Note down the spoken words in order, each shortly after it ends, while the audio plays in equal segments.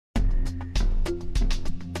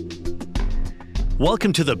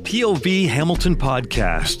Welcome to the POV Hamilton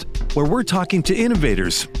podcast, where we're talking to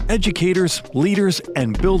innovators, educators, leaders,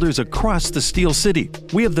 and builders across the Steel City.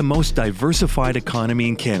 We have the most diversified economy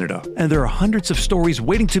in Canada, and there are hundreds of stories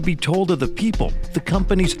waiting to be told of the people, the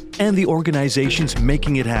companies, and the organizations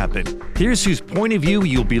making it happen. Here's whose point of view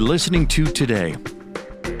you'll be listening to today.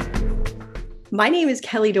 My name is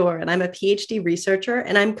Kelly Dorr, and I'm a PhD researcher,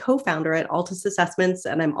 and I'm co-founder at Altus Assessments,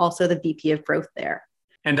 and I'm also the VP of Growth there.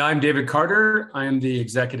 And I'm David Carter. I am the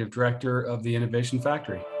Executive Director of the Innovation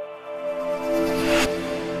Factory.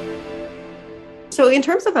 So in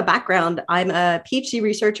terms of a background, I'm a PhD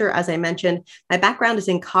researcher, as I mentioned. My background is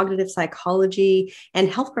in cognitive psychology and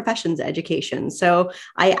health professions education. So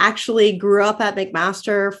I actually grew up at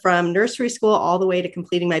McMaster from nursery school all the way to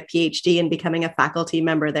completing my PhD and becoming a faculty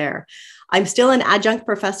member there. I'm still an adjunct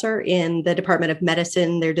professor in the Department of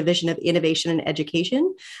Medicine, their Division of Innovation and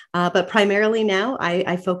Education. But primarily now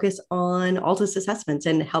I focus on Altus Assessments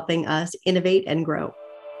and helping us innovate and grow.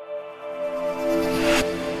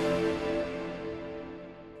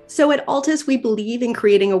 So at Altus, we believe in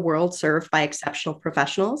creating a world served by exceptional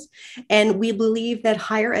professionals, and we believe that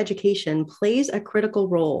higher education plays a critical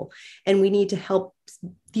role, and we need to help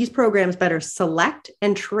these programs better select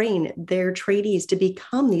and train their trainees to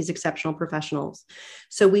become these exceptional professionals.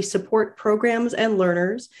 So we support programs and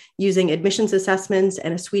learners using admissions assessments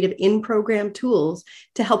and a suite of in-program tools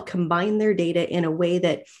to help combine their data in a way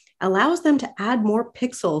that allows them to add more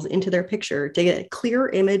pixels into their picture to get a clearer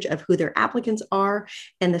image of who their applicants are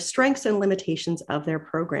and the strengths and limitations of their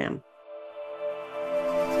program.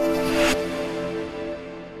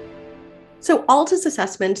 So Altus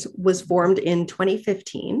Assessments was formed in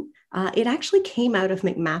 2015. It actually came out of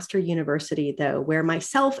McMaster University, though, where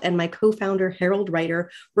myself and my co-founder, Harold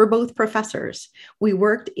Reiter, were both professors. We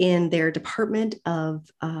worked in their Department of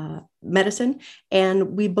Medicine,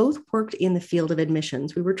 and we both worked in the field of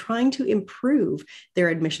admissions. We were trying to improve their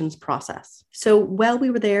admissions process. So while we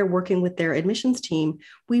were there working with their admissions team,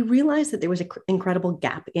 we realized that there was an incredible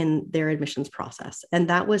gap in their admissions process. And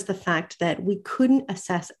that was the fact that we couldn't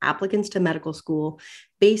assess applicants to medical school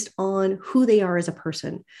based on who they are as a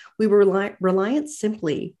person. We were reliant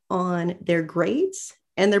simply on their grades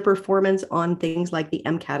and their performance on things like the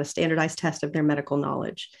MCAT, a standardized test of their medical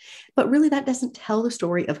knowledge. But really, that doesn't tell the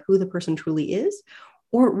story of who the person truly is,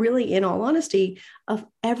 or really, in all honesty, of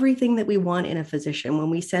everything that we want in a physician. When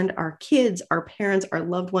we send our kids, our parents, our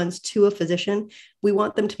loved ones to a physician, we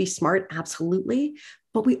want them to be smart, absolutely.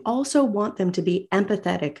 But we also want them to be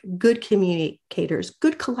empathetic, good communicators,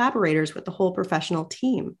 good collaborators with the whole professional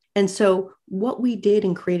team. And so what we did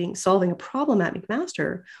in solving a problem at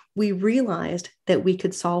McMaster, we realized that we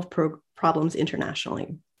could solve problems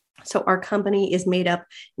internationally. So our company is made up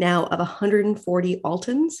now of 140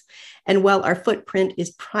 Altons. And while our footprint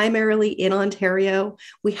is primarily in Ontario,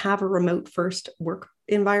 we have a remote first work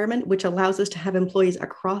environment, which allows us to have employees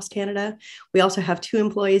across Canada. We also have 2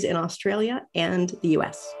 employees in Australia and the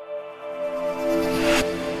US.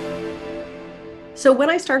 So when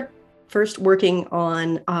I start first working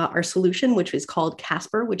on our solution, which is called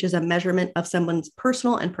Casper, which is a measurement of someone's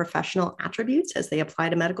personal and professional attributes as they apply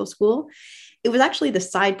to medical school, it was actually the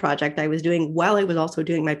side project I was doing while I was also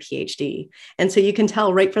doing my PhD. And so you can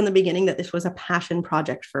tell right from the beginning that this was a passion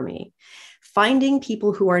project for me. Finding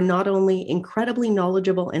people who are not only incredibly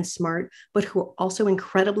knowledgeable and smart, but who are also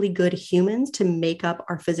incredibly good humans to make up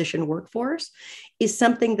our physician workforce is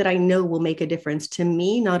something that I know will make a difference to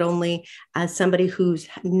me, not only as somebody who's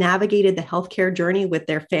navigated the healthcare journey with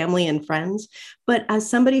their family and friends, but as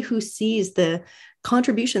somebody who sees the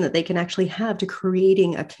contribution that they can actually have to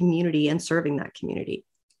creating a community and serving that community.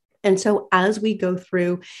 And so as we go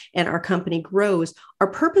through and our company grows, our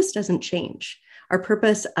purpose doesn't change. Our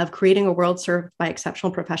purpose of creating a world served by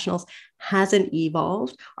exceptional professionals hasn't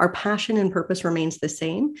evolved. Our passion and purpose remains the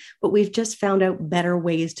same, but we've just found out better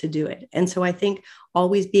ways to do it. And so I think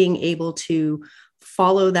always being able to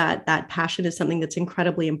follow that passion is something that's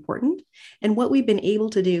incredibly important. And what we've been able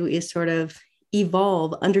to do is sort of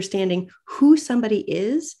evolve understanding who somebody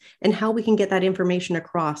is and how we can get that information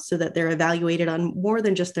across so that they're evaluated on more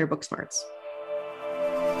than just their book smarts.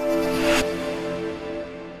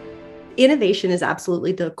 Innovation is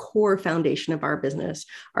absolutely the core foundation of our business.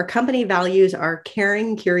 Our company values are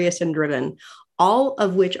caring, curious, and driven, all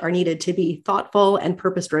of which are needed to be thoughtful and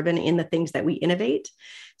purpose-driven in the things that we innovate.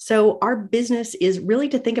 So our business is really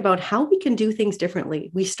to think about how we can do things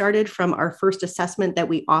differently. We started from our first assessment that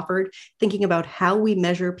we offered, thinking about how we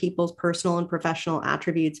measure people's personal and professional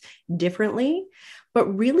attributes differently. But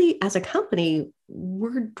really, as a company,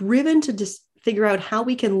 we're driven to just figure out how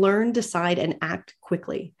we can learn, decide, and act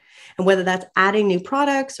quickly. And whether that's adding new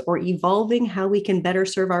products or evolving how we can better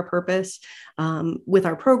serve our purpose with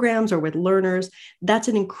our programs or with learners, that's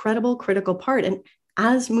an incredible critical part. And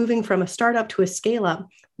as moving from a startup to a scale up,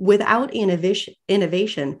 without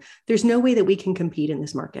innovation, there's no way that we can compete in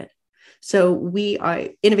this market. So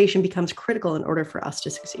innovation becomes critical in order for us to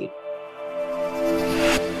succeed.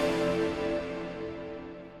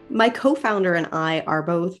 My co-founder and I are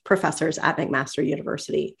both professors at McMaster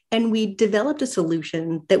University, and we developed a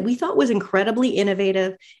solution that we thought was incredibly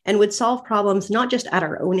innovative and would solve problems not just at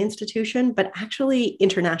our own institution, but actually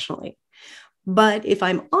internationally. But if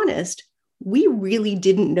I'm honest, we really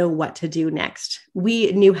didn't know what to do next.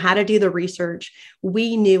 We knew how to do the research.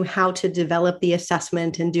 We knew how to develop the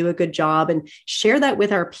assessment and do a good job and share that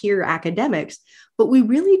with our peer academics. But we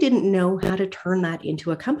really didn't know how to turn that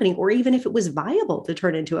into a company, or even if it was viable to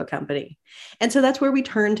turn into a company. And so that's where we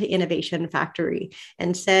turned to Innovation Factory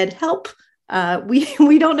and said, help.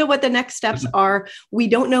 We don't know what the next steps are. We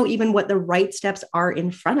don't know even what the right steps are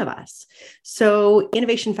in front of us. So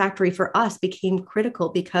Innovation Factory for us became critical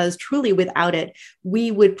because truly without it,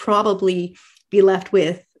 we would probably be left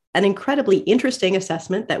with an incredibly interesting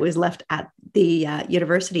assessment that was left at the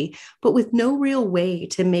university, but with no real way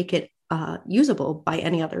to make it usable by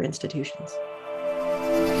any other institutions.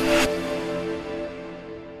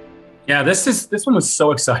 Yeah, this one was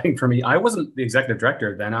so exciting for me. I wasn't the executive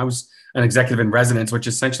director then. I was an executive in residence, which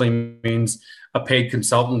essentially means a paid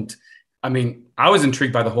consultant. I mean, I was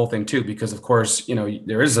intrigued by the whole thing too, because of course,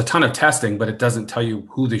 there is a ton of testing, but it doesn't tell you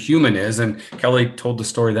who the human is. And Kelly told the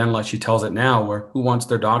story then, like she tells it now, where who wants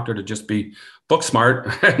their doctor to just be book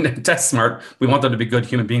smart and test smart? We want them to be good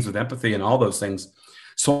human beings with empathy and all those things.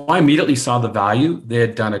 So I immediately saw the value. They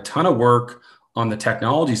had done a ton of work on the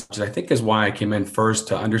technologies, which I think is why I came in first,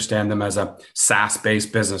 to understand them as a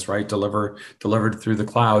SaaS-based business, right? Delivered through the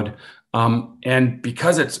cloud. And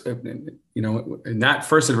because it's, in that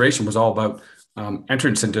first iteration was all about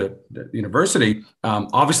entrance into the university,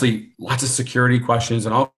 obviously lots of security questions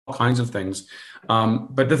and all kinds of things.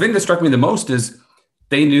 But the thing that struck me the most is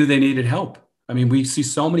they knew they needed help. I mean, we see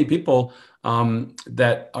so many people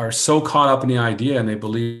that are so caught up in the idea and they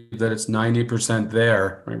believe that it's 90%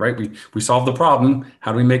 there, right? We solved the problem.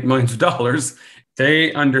 How do we make millions of dollars?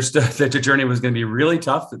 They understood that the journey was going to be really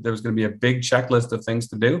tough, that there was going to be a big checklist of things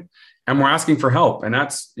to do. And we're asking for help. And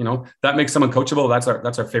that's, that makes someone coachable.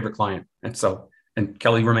 That's our favorite client. And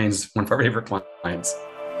Kelly remains one of our favorite clients.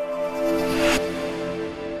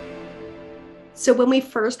 So when we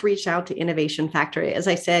first reached out to Innovation Factory, as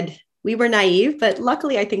I said, we were naive, but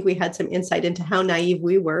luckily I think we had some insight into how naive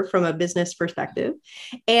we were from a business perspective.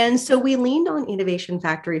 And so we leaned on Innovation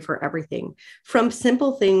Factory for everything, from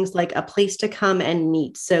simple things like a place to come and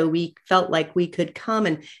meet. So we felt like we could come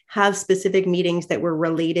and have specific meetings that were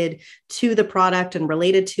related to the product and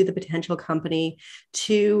related to the potential company,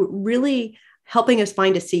 to really helping us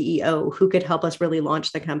find a CEO who could help us really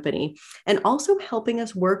launch the company, and also helping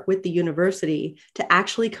us work with the university to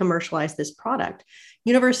actually commercialize this product.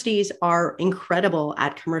 Universities are incredible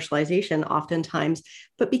at commercialization oftentimes,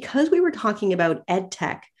 but because we were talking about ed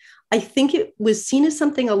tech, I think it was seen as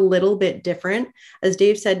something a little bit different. As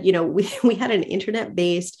Dave said, we had an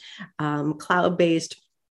internet-based, cloud-based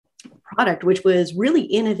product, which was really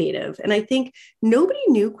innovative. And I think nobody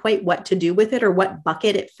knew quite what to do with it or what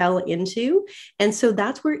bucket it fell into. And so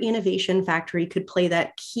that's where Innovation Factory could play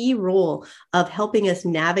that key role of helping us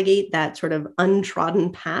navigate that sort of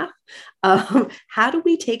untrodden path of how do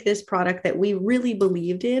we take this product that we really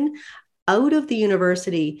believed in out of the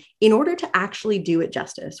university in order to actually do it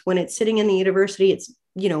justice. When it's sitting in the university, it's,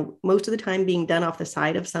 most of the time being done off the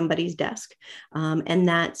side of somebody's desk. And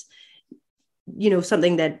that's,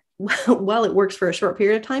 something that while it works for a short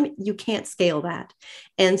period of time, you can't scale that.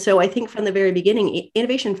 And so I think from the very beginning,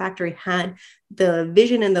 Innovation Factory had the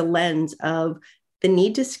vision and the lens of the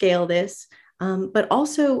need to scale this, but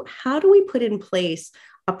also how do we put in place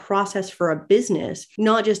a process for a business,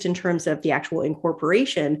 not just in terms of the actual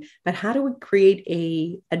incorporation, but how do we create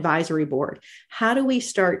an advisory board? How do we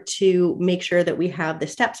start to make sure that we have the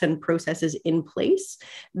steps and processes in place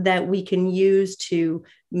that we can use to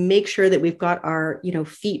make sure that we've got our,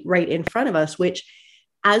 feet right in front of us, which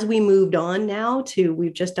as we moved on now to,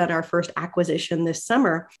 we've just done our first acquisition this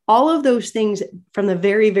summer, all of those things from the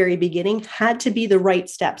very, very beginning had to be the right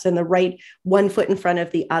steps and the right one foot in front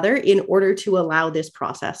of the other in order to allow this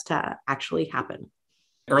process to actually happen.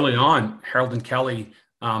 Early on, Harold and Kelly,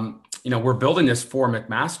 we're building this for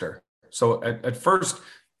McMaster. So at first,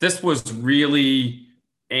 this was really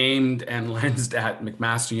aimed and lensed at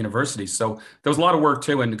McMaster University. So there was a lot of work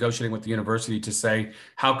too in negotiating with the university to say,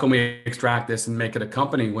 how can we extract this and make it a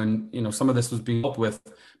company when, some of this was being built with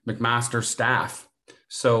McMaster staff.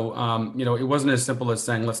 So, it wasn't as simple as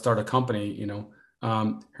saying, let's start a company.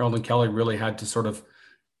 Harold and Kelly really had to sort of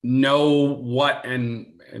know what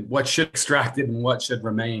should be extracted and what should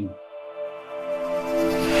remain.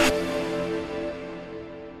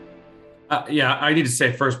 I need to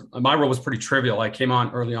say first, my role was pretty trivial. I came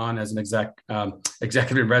on early on as an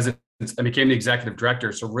executive in residence. I became the executive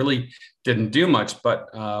director, so really didn't do much. But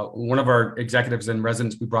one of our executives in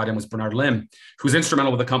residence we brought in was Bernard Lim, who's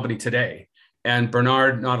instrumental with the company today. And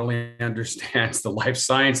Bernard not only understands the life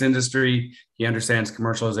science industry, he understands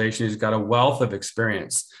commercialization. He's got a wealth of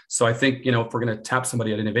experience. So I think, if we're going to tap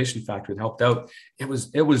somebody at Innovation Factory that helped out, it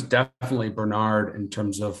was definitely Bernard in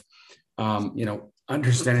terms of,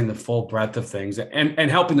 understanding the full breadth of things and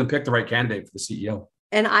helping them pick the right candidate for the CEO.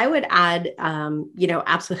 And I would add,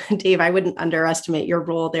 absolutely, Dave, I wouldn't underestimate your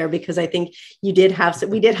role there, because I think we did have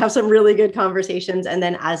some really good conversations. And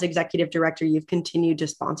then as executive director, you've continued to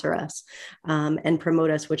sponsor us and promote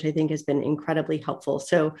us, which I think has been incredibly helpful.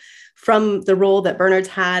 So from the role that Bernard's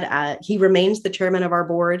had, he remains the chairman of our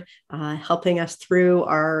board, helping us through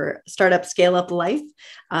our startup scale up life.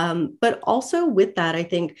 But also with that, I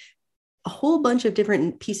think a whole bunch of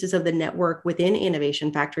different pieces of the network within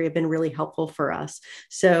Innovation Factory have been really helpful for us.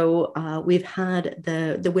 So we've had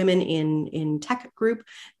the women in tech group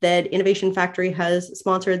that Innovation Factory has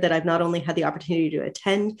sponsored, that I've not only had the opportunity to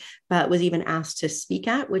attend, but was even asked to speak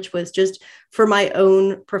at, which was just for my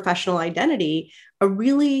own professional identity, a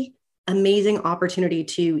really amazing opportunity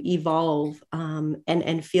to evolve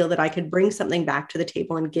and feel that I could bring something back to the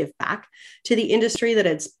table and give back to the industry that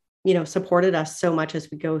it's supported us so much as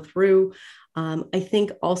we go through. I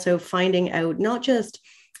think also finding out not just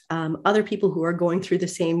other people who are going through the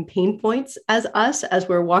same pain points as us, as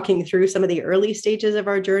we're walking through some of the early stages of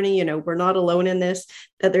our journey. We're not alone in this,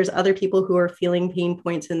 that there's other people who are feeling pain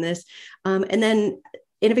points in this. And then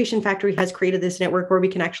Innovation Factory has created this network where we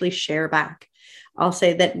can actually share back. I'll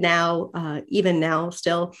say that now, even now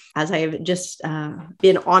still, as I have just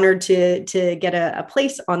been honored to get a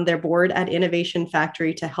place on their board at Innovation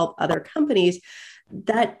Factory to help other companies,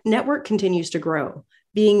 that network continues to grow.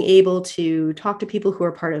 Being able to talk to people who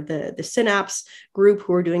are part of the Synapse group,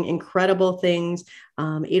 who are doing incredible things.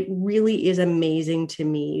 It really is amazing to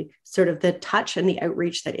me, sort of the touch and the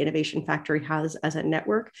outreach that Innovation Factory has as a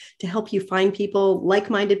network to help you find people,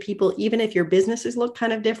 like-minded people, even if your businesses look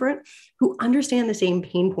kind of different, who understand the same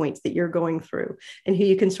pain points that you're going through and who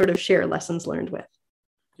you can sort of share lessons learned with.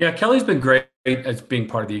 Yeah, Kelly's been great as being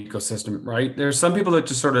part of the ecosystem, right? There's some people that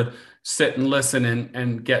just sort of sit and listen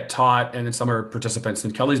and get taught, and then some are participants.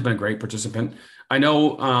 And Kelly's been a great participant. I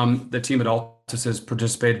know the team at Altus has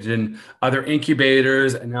participated in other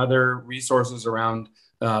incubators and other resources around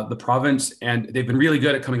the province, and they've been really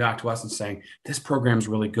good at coming back to us and saying, this program's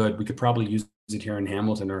really good. We could probably use it here in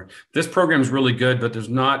Hamilton, or this program's really good, but there's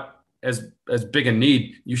not as big a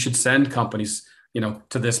need. You should send companies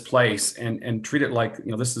to this place and treat it like,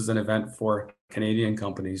 this is an event for Canadian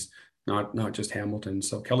companies, not just Hamilton.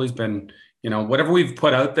 So Kelly's been, whatever we've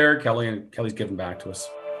put out there, Kelly's given back to us.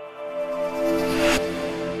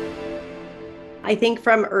 I think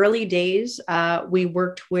from early days, we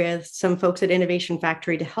worked with some folks at Innovation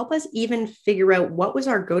Factory to help us even figure out what was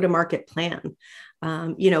our go-to-market plan.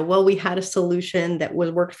 We had a solution that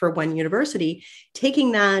worked for one university,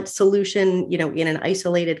 taking that solution, in an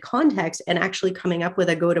isolated context and actually coming up with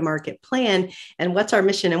a go-to-market plan and what's our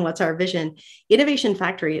mission and what's our vision. Innovation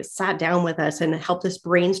Factory has sat down with us and helped us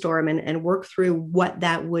brainstorm and work through what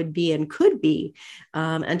that would be and could be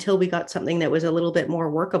until we got something that was a little bit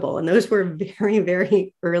more workable. And those were very,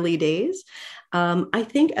 very early days. I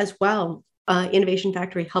think as well, Innovation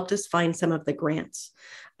Factory helped us find some of the grants.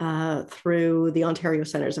 Through the Ontario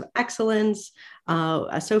Centres of Excellence,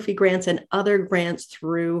 SOFI grants, and other grants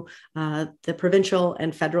through the provincial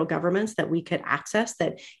and federal governments that we could access,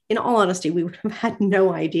 that in all honesty, we would have had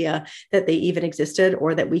no idea that they even existed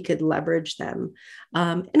or that we could leverage them.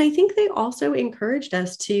 And I think they also encouraged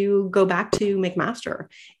us to go back to McMaster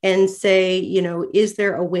and say, is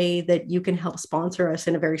there a way that you can help sponsor us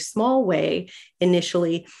in a very small way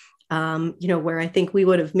initially? Where I think we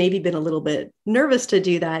would have maybe been a little bit nervous to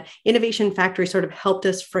do that. Innovation Factory sort of helped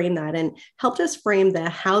us frame that and helped us frame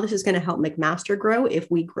how this is going to help McMaster grow if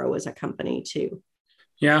we grow as a company too.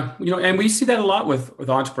 Yeah, and we see that a lot with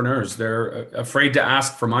entrepreneurs. They're afraid to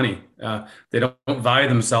ask for money. They don't value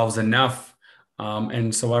themselves enough.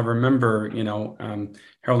 And so I remember,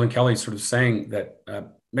 Harold and Kelly sort of saying that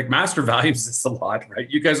McMaster values this a lot, right?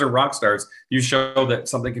 You guys are rock stars. You show that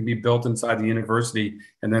something can be built inside the university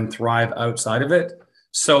and then thrive outside of it.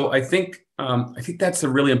 So I think that's a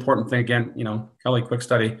really important thing. Again, Kelly Quick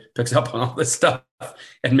Study picks up on all this stuff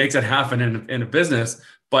and makes it happen in a business.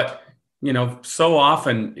 But so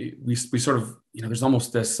often we sort of there's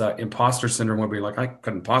almost this imposter syndrome where we're like, I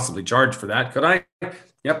couldn't possibly charge for that, could I?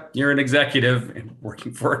 Yep, you're an executive and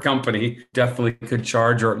working for a company, definitely could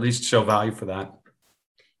charge or at least show value for that.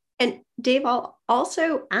 And Dave, I'll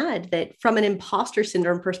also add that from an imposter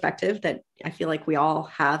syndrome perspective, that I feel like we all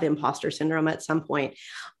have imposter syndrome at some point.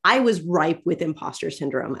 I was ripe with imposter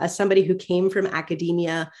syndrome. As somebody who came from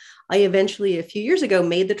academia, I eventually, a few years ago,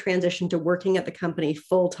 made the transition to working at the company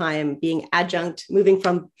full-time, being adjunct, moving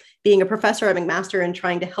from being a professor at McMaster and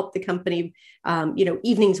trying to help the company,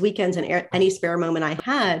 evenings, weekends, and any spare moment I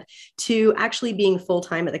had, to actually being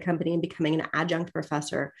full-time at the company and becoming an adjunct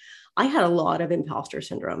professor. I had a lot of imposter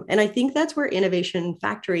syndrome. And I think that's where Innovation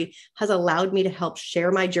Factory has allowed me to help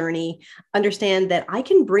share my journey, understand that I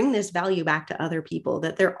can bring this value back to other people,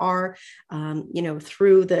 that there are,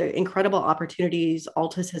 through the incredible opportunities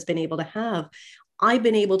Altus has been able to have, I've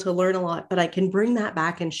been able to learn a lot, but I can bring that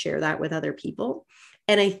back and share that with other people.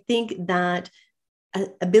 And I think that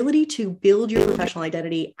ability to build your professional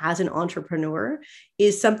identity as an entrepreneur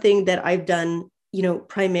is something that I've done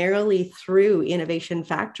primarily through Innovation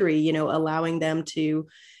Factory, allowing them to,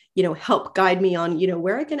 help guide me on,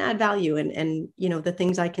 where I can add value and, the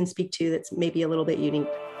things I can speak to that's maybe a little bit unique.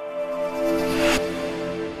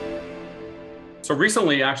 So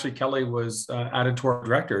recently, actually, Kelly was added to our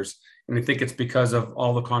directors. And I think it's because of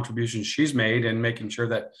all the contributions she's made and making sure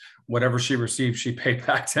that whatever she received, she paid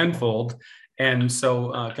back tenfold. And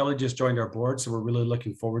so Kelly just joined our board. So we're really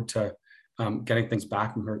looking forward to getting things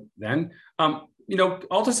back from her then.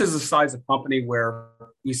 Altus is the size of company where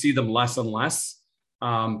we see them less and less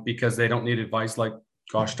because they don't need advice like,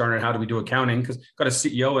 gosh darn it, how do we do accounting? Because got a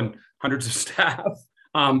CEO and hundreds of staff.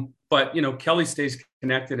 But Kelly stays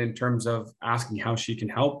connected in terms of asking how she can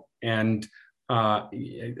help and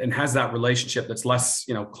has that relationship that's less,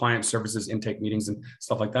 client services, intake meetings and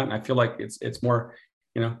stuff like that. And I feel like it's more,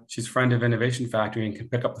 she's a friend of Innovation Factory and can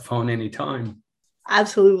pick up the phone anytime.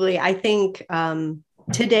 Absolutely. I think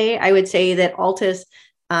today I would say that Altus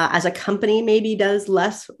as a company maybe does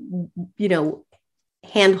less,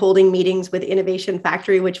 hand-holding meetings with Innovation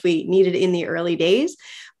Factory, which we needed in the early days.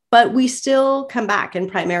 But we still come back,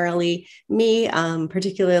 and primarily me,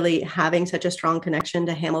 particularly having such a strong connection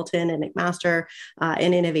to Hamilton and McMaster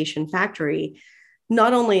and Innovation Factory.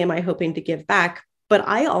 Not only am I hoping to give back, but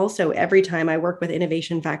I also, every time I work with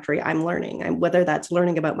Innovation Factory, I'm learning, whether that's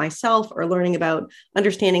learning about myself or learning about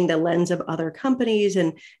understanding the lens of other companies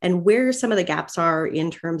and where some of the gaps are in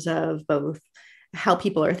terms of both how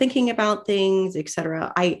people are thinking about things, et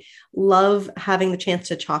cetera. I love having the chance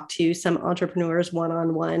to talk to some entrepreneurs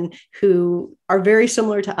one-on-one who are very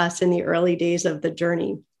similar to us in the early days of the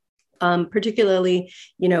journey. Particularly,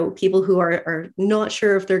 people who are not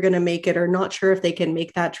sure if they're going to make it or not sure if they can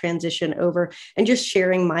make that transition over, and just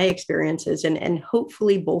sharing my experiences and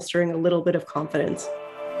hopefully bolstering a little bit of confidence.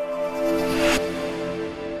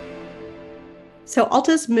 So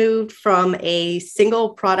Altus moved from a single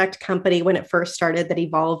product company when it first started that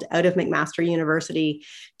evolved out of McMaster University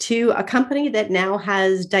to a company that now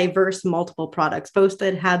has diverse multiple products, both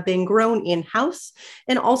that have been grown in-house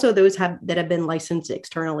and also those that have been licensed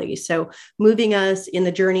externally. So moving us in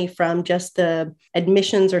the journey from just the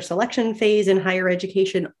admissions or selection phase in higher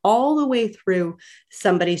education all the way through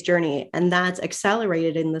somebody's journey. And that's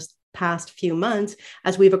accelerated in this past few months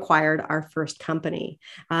as we've acquired our first company.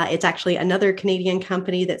 It's actually another Canadian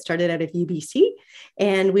company that started out of UBC,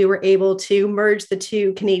 and we were able to merge the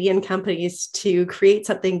two Canadian companies to create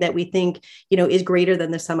something that we think, is greater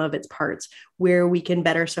than the sum of its parts, where we can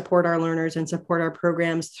better support our learners and support our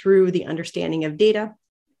programs through the understanding of data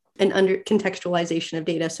and under contextualization of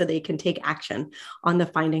data so they can take action on the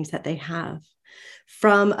findings that they have.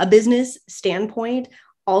 From a business standpoint,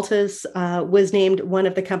 Altus was named one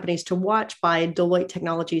of the companies to watch by Deloitte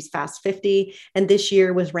Technologies Fast 50, and this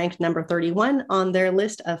year was ranked number 31 on their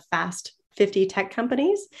list of Fast 50 tech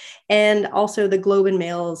companies, and also the Globe and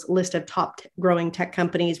Mail's list of top growing tech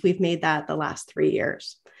companies. We've made that the last 3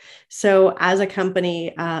 years. So as a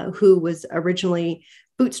company who was originally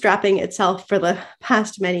bootstrapping itself for the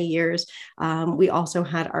past many years, we also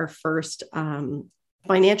had our first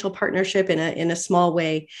financial partnership in a small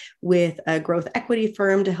way with a growth equity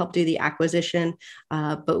firm to help do the acquisition,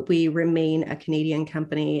 but we remain a Canadian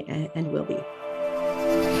company and will be.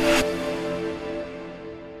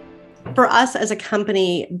 For us as a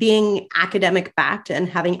company, being academic backed and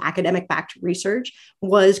having academic backed research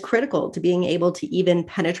was critical to being able to even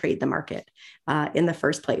penetrate the market in the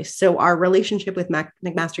first place. So our relationship with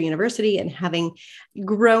McMaster University and having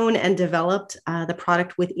grown and developed the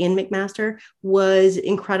product within McMaster was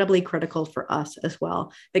incredibly critical for us as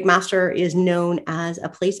well. McMaster is known as a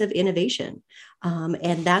place of innovation.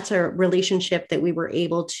 And that's a relationship that we were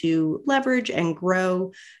able to leverage and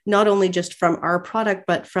grow, not only just from our product,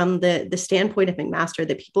 but from the standpoint of McMaster,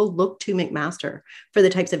 that people look to McMaster for the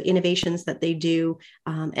types of innovations that they do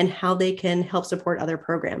and how they can help support other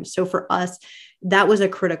programs. So for us, that was a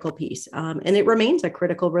critical piece. And it remains a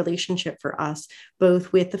critical relationship for us,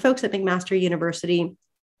 both with the folks at McMaster University,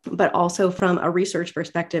 but also from a research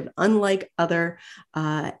perspective. Unlike other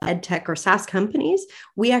ed tech or SaaS companies,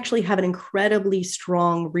 we actually have an incredibly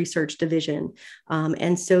strong research division.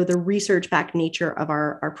 And so the research-backed nature of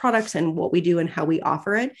our products and what we do and how we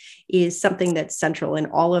offer it is something that's central. And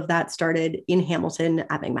all of that started in Hamilton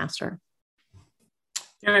at McMaster.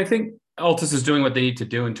 And I think Altus is doing what they need to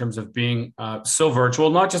do in terms of being so virtual,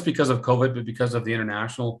 not just because of COVID, but because of the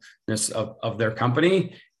internationalness of their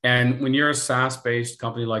company. And when you're a SaaS-based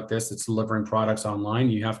company like this that's delivering products online,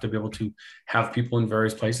 you have to be able to have people in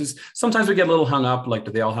various places. Sometimes we get a little hung up, like,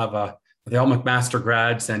 do they all McMaster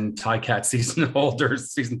grads and TICAT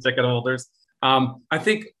season ticket holders? I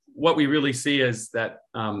think what we really see is that,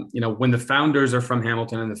 when the founders are from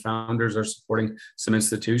Hamilton and the founders are supporting some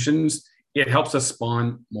institutions, it helps us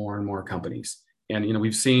spawn more and more companies. And,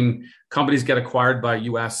 we've seen companies get acquired by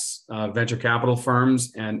US venture capital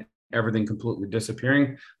firms and everything completely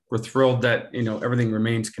disappearing. We're thrilled that, everything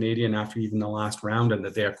remains Canadian after even the last round and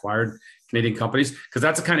that they acquired Canadian companies, because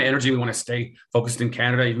that's the kind of energy we want to stay focused in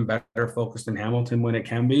Canada, even better focused in Hamilton when it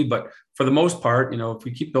can be. But for the most part, if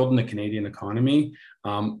we keep building the Canadian economy,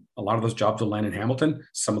 a lot of those jobs will land in Hamilton.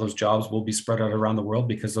 Some of those jobs will be spread out around the world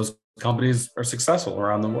because those companies are successful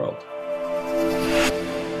around the world.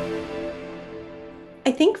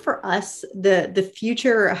 I think for us, the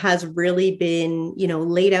future has really been,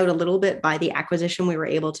 laid out a little bit by the acquisition we were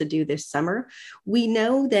able to do this summer. We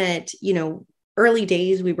know that, early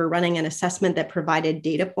days, we were running an assessment that provided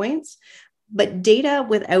data points, but data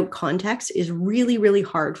without context is really, really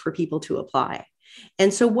hard for people to apply.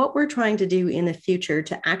 And so what we're trying to do in the future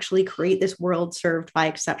to actually create this world served by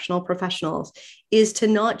exceptional professionals is to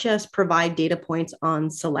not just provide data points on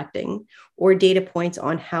selecting or data points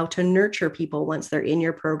on how to nurture people once they're in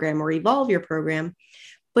your program or evolve your program,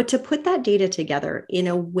 but to put that data together in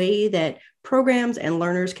a way that programs and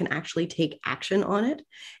learners can actually take action on it.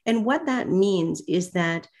 And what that means is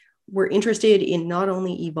that we're interested in not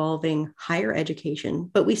only evolving higher education,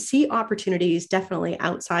 but we see opportunities definitely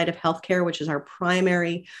outside of healthcare, which is our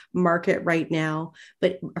primary market right now.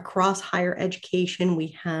 But across higher education,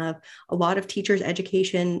 we have a lot of teachers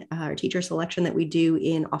education, teacher selection that we do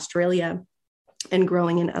in Australia and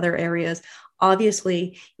growing in other areas.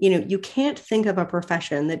 Obviously, you can't think of a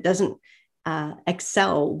profession that doesn't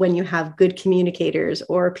excel when you have good communicators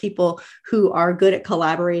or people who are good at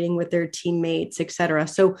collaborating with their teammates, et cetera.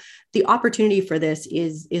 So the opportunity for this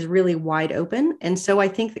is really wide open. And so I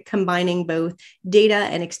think that combining both data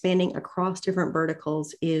and expanding across different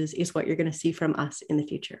verticals is what you're going to see from us in the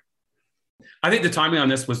future. I think the timing on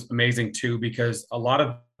this was amazing too, because a lot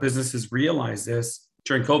of businesses realized this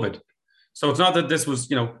during COVID. So it's not that this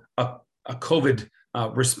was, a COVID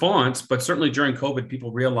response, but certainly during COVID,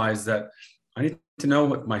 people realized that I need to know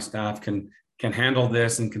what my staff can handle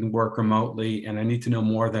this and can work remotely. And I need to know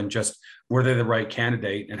more than just were they the right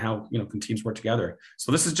candidate and how, can teams work together.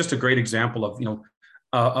 So this is just a great example of,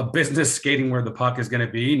 a business skating where the puck is going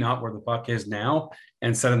to be, not where the puck is now,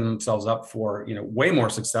 and setting themselves up for, way more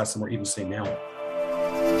success than we're even seeing now.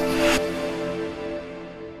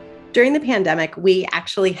 During the pandemic, we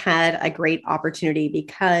actually had a great opportunity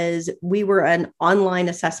because we were an online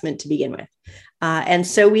assessment to begin with. And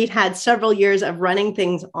so we'd had several years of running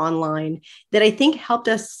things online that I think helped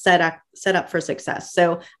us set up for success.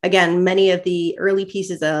 So again, many of the early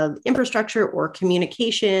pieces of infrastructure or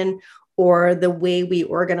communication or the way we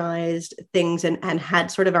organized things and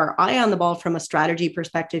had sort of our eye on the ball from a strategy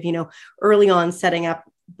perspective, early on setting up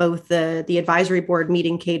both the advisory board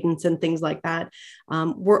meeting cadence and things like that,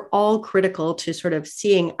 were all critical to sort of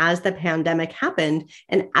seeing as the pandemic happened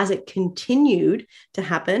and as it continued to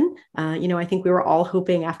happen. I think we were all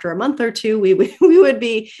hoping after a month or two, we would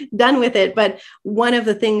be done with it. But one of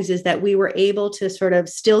the things is that we were able to sort of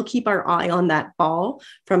still keep our eye on that ball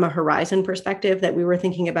from a horizon perspective, that we were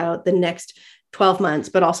thinking about the next 12 months,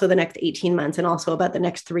 but also the next 18 months and also about the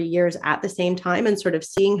next 3 years at the same time, and sort of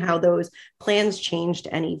seeing how those plans changed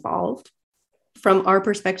and evolved. From our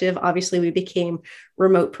perspective, obviously we became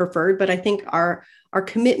remote preferred, but I think our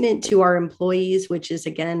commitment to our employees, which is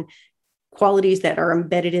again qualities that are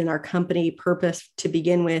embedded in our company purpose to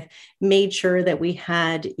begin with, made sure that we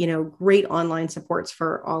had, great online supports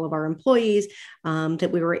for all of our employees, that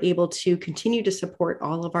we were able to continue to support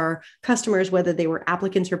all of our customers, whether they were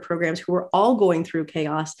applicants or programs who were all going through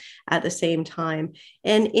chaos at the same time.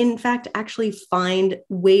 And in fact, actually find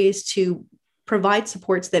ways to provide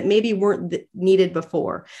supports that maybe weren't needed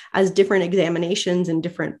before, as different examinations and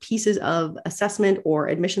different pieces of assessment or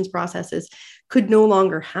admissions processes could no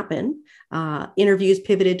longer happen. Interviews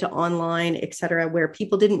pivoted to online, et cetera, where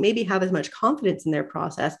people didn't maybe have as much confidence in their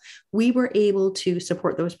process. We were able to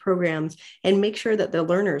support those programs and make sure that the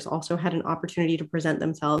learners also had an opportunity to present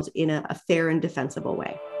themselves in a fair and defensible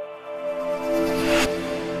way.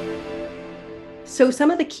 So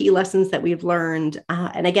some of the key lessons that we've learned,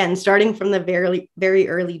 and again, starting from the very, very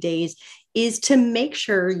early days, is to make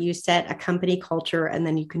sure you set a company culture and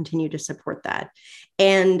then you continue to support that.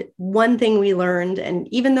 And one thing we learned, and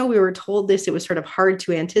even though we were told this, it was sort of hard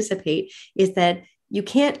to anticipate, is that you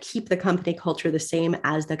can't keep the company culture the same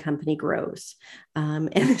as the company grows. And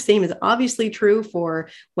the same is obviously true for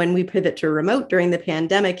when we pivot to remote during the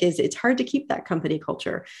pandemic, is it's hard to keep that company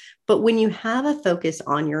culture. But when you have a focus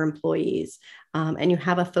on your employees, and you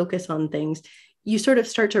have a focus on things, you sort of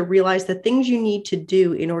start to realize the things you need to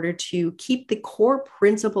do in order to keep the core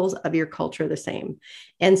principles of your culture the same.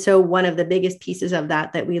 And so one of the biggest pieces of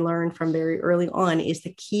that we learned from very early on is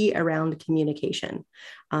the key around communication.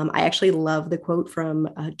 I actually love the quote from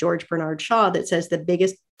George Bernard Shaw that says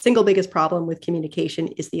the single biggest problem with communication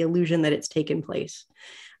is the illusion that it's taken place.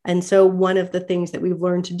 And so one of the things that we've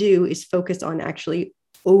learned to do is focus on actually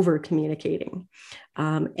over communicating,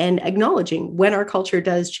 and acknowledging when our culture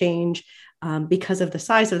does change, because of the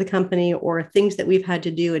size of the company or things that we've had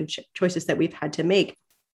to do and choices that we've had to make.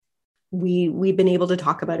 We've been able to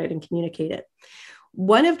talk about it and communicate it.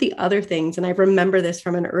 One of the other things, and I remember this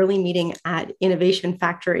from an early meeting at Innovation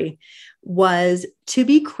Factory, was to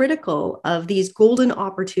be critical of these golden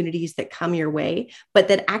opportunities that come your way, but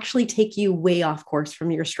that actually take you way off course from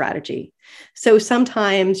your strategy. So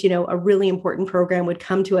sometimes, a really important program would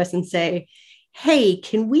come to us and say, hey,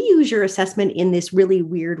 can we use your assessment in this really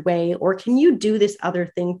weird way? Or can you do this other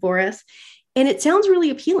thing for us? And it sounds really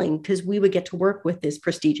appealing because we would get to work with this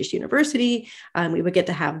prestigious university. We would get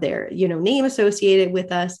to have their, name associated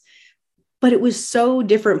with us. But it was so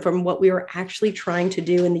different from what we were actually trying to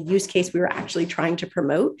do in the use case we were actually trying to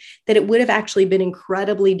promote, that it would have actually been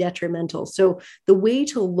incredibly detrimental. So the way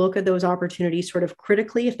to look at those opportunities sort of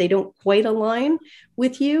critically, if they don't quite align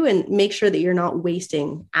with you, and make sure that you're not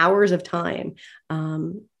wasting hours of time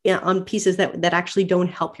on pieces that actually don't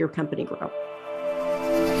help your company grow.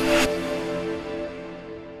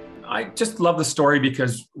 I just love the story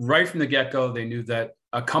because right from the get-go, they knew that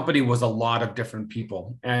a company was a lot of different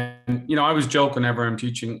people. And, I always joke whenever I'm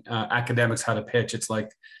teaching academics how to pitch, it's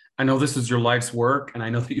like, I know this is your life's work and I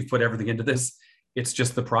know that you've put everything into this. It's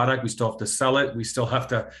just the product. We still have to sell it. We still have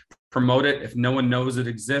to promote it. If no one knows it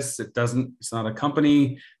exists, it's not a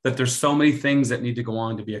company. That there's so many things that need to go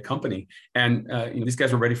on to be a company. And, these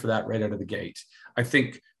guys were ready for that right out of the gate. I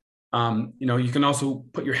think, you can also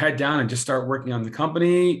put your head down and just start working on the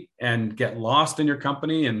company and get lost in your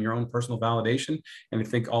company and your own personal validation. And I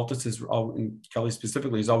think Altus and Kelly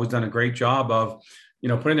specifically, has always done a great job of,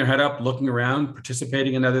 putting their head up, looking around,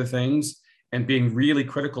 participating in other things, and being really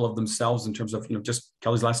critical of themselves in terms of, just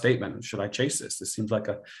Kelly's last statement. Should I chase this? This seems like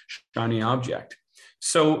a shiny object.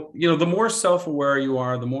 So, the more self-aware you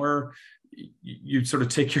are, the more you sort of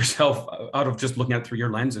take yourself out of just looking at it through your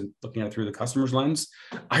lens and looking at it through the customer's lens,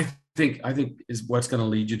 I think is what's going to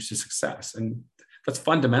lead you to success. And that's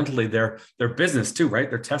fundamentally their business too, right?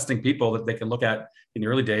 They're testing people that they can look at in the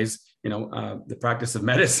early days, the practice of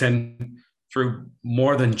medicine through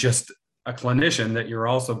more than just a clinician, that you're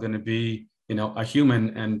also going to be, a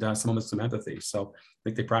human and someone with some empathy. So I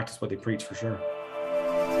think they practice what they preach for sure.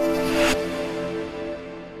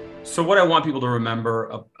 So what I want people to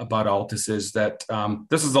remember about Altus is that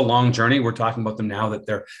this is a long journey. We're talking about them now that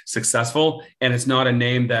they're successful, and it's not a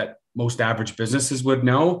name that most average businesses would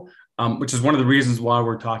know, which is one of the reasons why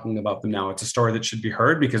we're talking about them now. It's a story that should be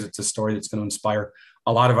heard because it's a story that's going to inspire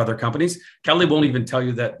a lot of other companies. Kelly won't even tell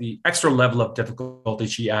you that the extra level of difficulty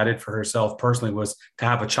she added for herself personally was to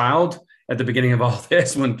have a child at the beginning of all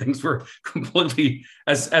this, when things were completely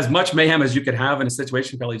as much mayhem as you could have in a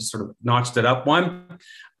situation. Kelly just sort of notched it up one.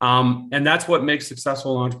 And that's what makes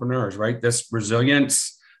successful entrepreneurs, right? This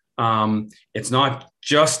resilience. It's not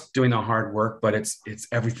just doing the hard work, but it's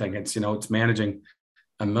everything. It's, it's managing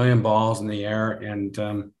a million balls in the air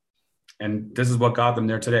and And this is what got them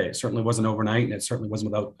there today. It certainly wasn't overnight, and it certainly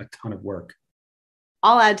wasn't without a ton of work.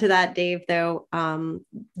 I'll add to that, Dave, though,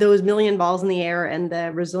 those million balls in the air and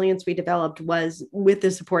the resilience we developed was with the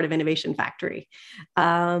support of Innovation Factory.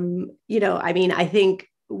 I think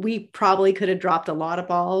we probably could have dropped a lot of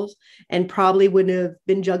balls and probably wouldn't have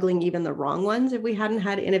been juggling even the wrong ones if we hadn't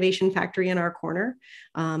had Innovation Factory in our corner,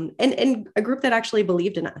 and a group that actually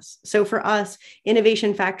believed in us. So for us,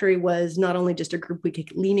 Innovation Factory was not only just a group we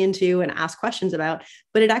could lean into and ask questions about,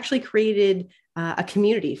 but it actually created a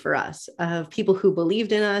community for us of people who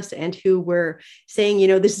believed in us and who were saying,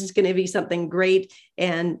 this is going to be something great,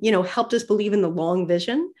 and, helped us believe in the long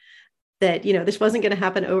vision that, this wasn't going to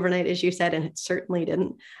happen overnight, as you said, and it certainly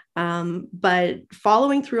didn't. But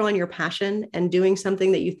following through on your passion and doing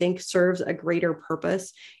something that you think serves a greater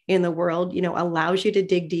purpose in the world, allows you to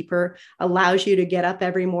dig deeper, allows you to get up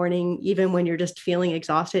every morning, even when you're just feeling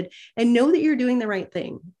exhausted, and know that you're doing the right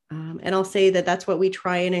thing. And I'll say that that's what we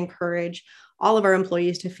try and encourage all of our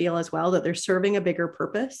employees to feel as well, that they're serving a bigger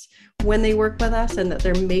purpose when they work with us, and that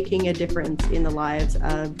they're making a difference in the lives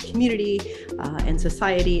of community and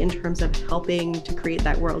society in terms of helping to create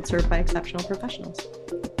that world served by exceptional professionals.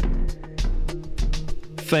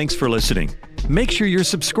 Thanks for listening. Make sure you're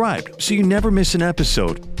subscribed so you never miss an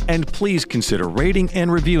episode. And please consider rating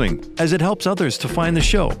and reviewing, as it helps others to find the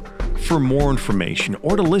show. For more information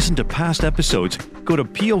or to listen to past episodes, go to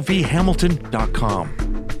povhamilton.com.